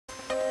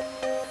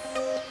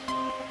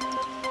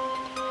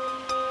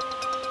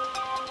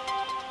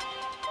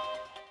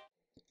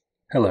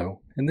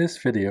Hello, in this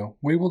video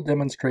we will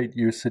demonstrate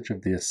usage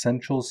of the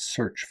Essentials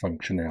search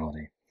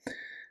functionality.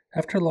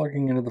 After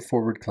logging into the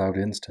Forward Cloud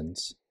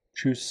instance,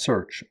 choose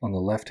Search on the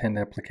left-hand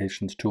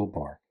Applications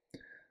toolbar.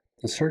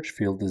 The search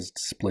field is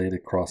displayed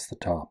across the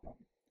top.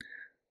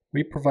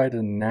 We provide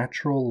a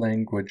natural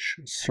language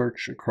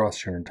search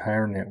across your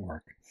entire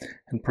network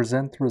and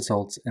present the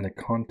results in a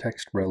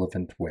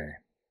context-relevant way.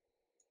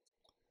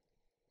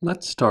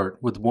 Let's start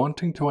with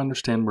wanting to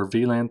understand where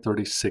VLAN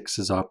 36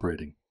 is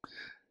operating.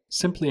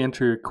 Simply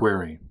enter your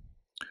query.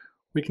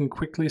 We can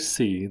quickly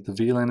see the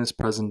VLAN is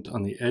present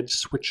on the edge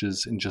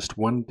switches in just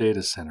one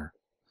data center,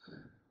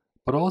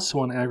 but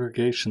also on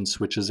aggregation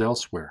switches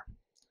elsewhere.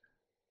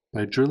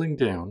 By drilling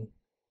down,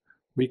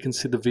 we can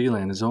see the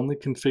VLAN is only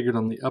configured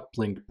on the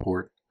uplink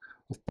port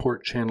of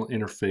port channel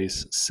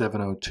interface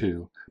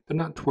 702, but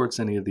not towards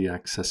any of the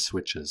access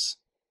switches.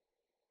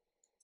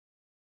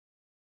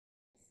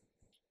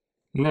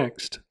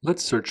 Next,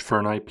 let's search for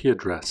an IP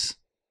address.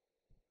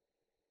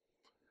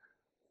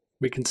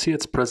 We can see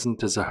it's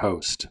present as a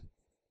host.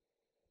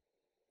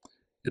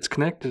 It's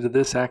connected to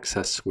this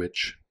access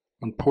switch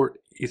on port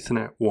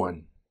Ethernet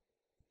 1,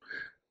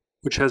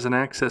 which has an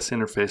access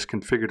interface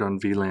configured on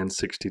VLAN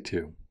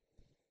 62.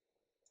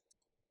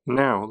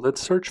 Now let's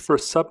search for a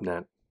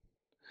subnet.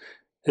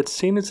 It's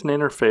seen as an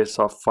interface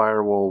off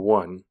Firewall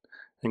 1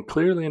 and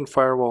clearly in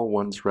Firewall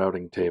 1's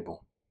routing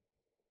table.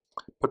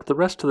 But the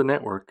rest of the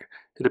network,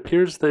 it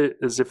appears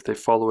as if they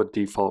follow a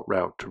default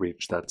route to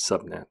reach that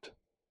subnet.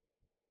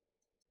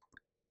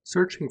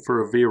 Searching for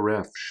a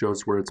VRF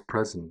shows where it's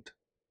present.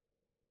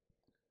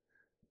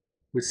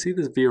 We see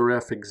this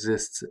VRF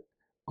exists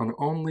on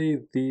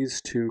only these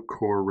two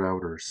core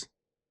routers,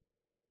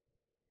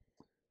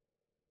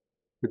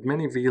 with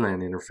many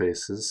VLAN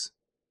interfaces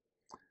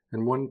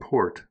and one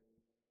port,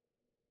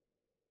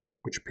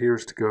 which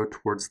appears to go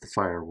towards the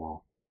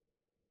firewall.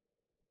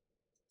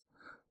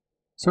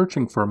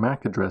 Searching for a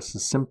MAC address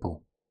is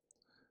simple.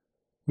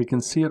 We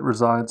can see it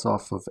resides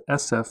off of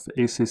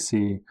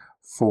SF-ACC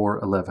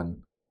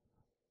 411.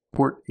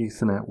 Port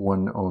Ethernet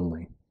 1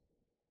 only.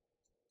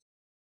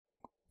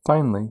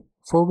 Finally,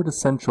 Forward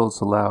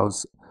Essentials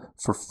allows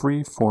for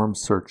free-form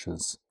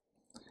searches.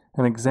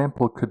 An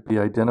example could be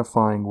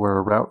identifying where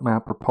a route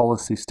map or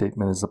policy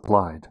statement is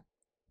applied.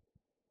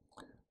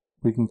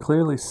 We can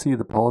clearly see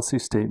the policy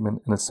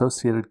statement and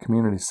associated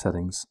community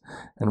settings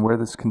and where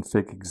this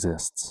config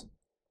exists.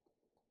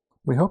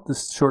 We hope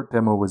this short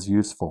demo was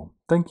useful.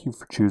 Thank you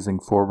for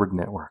choosing Forward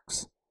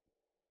Networks.